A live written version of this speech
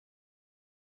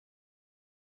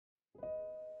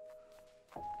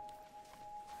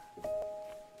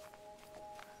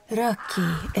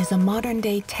Röki is a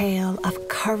modern-day tale of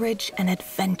courage and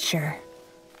adventure.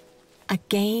 A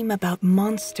game about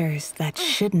monsters that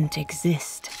shouldn't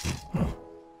exist.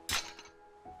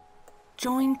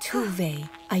 Join Tuve,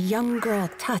 a young girl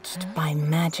touched by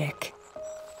magic.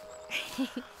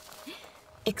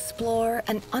 Explore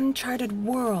an uncharted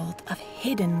world of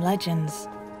hidden legends.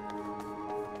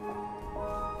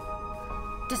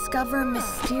 Discover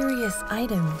mysterious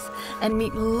items and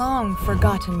meet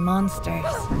long-forgotten monsters.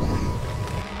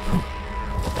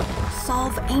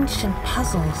 Solve ancient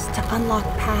puzzles to unlock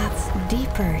paths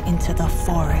deeper into the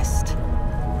forest.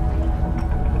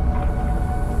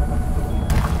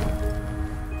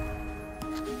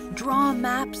 Draw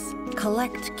maps,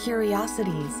 collect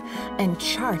curiosities, and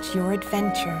chart your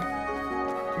adventure.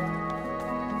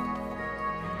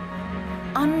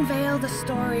 Unveil the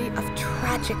story of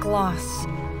tragic loss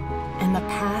and the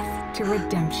path to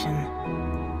redemption.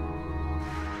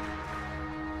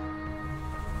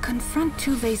 Confront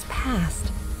Tuve's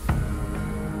past.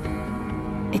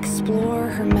 Explore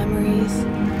her memories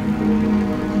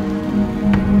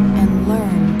and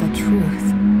learn the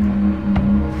truth.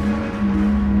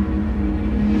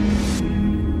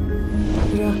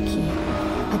 Röki,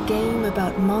 a game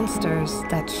about monsters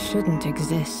that shouldn't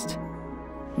exist,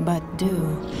 but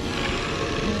do.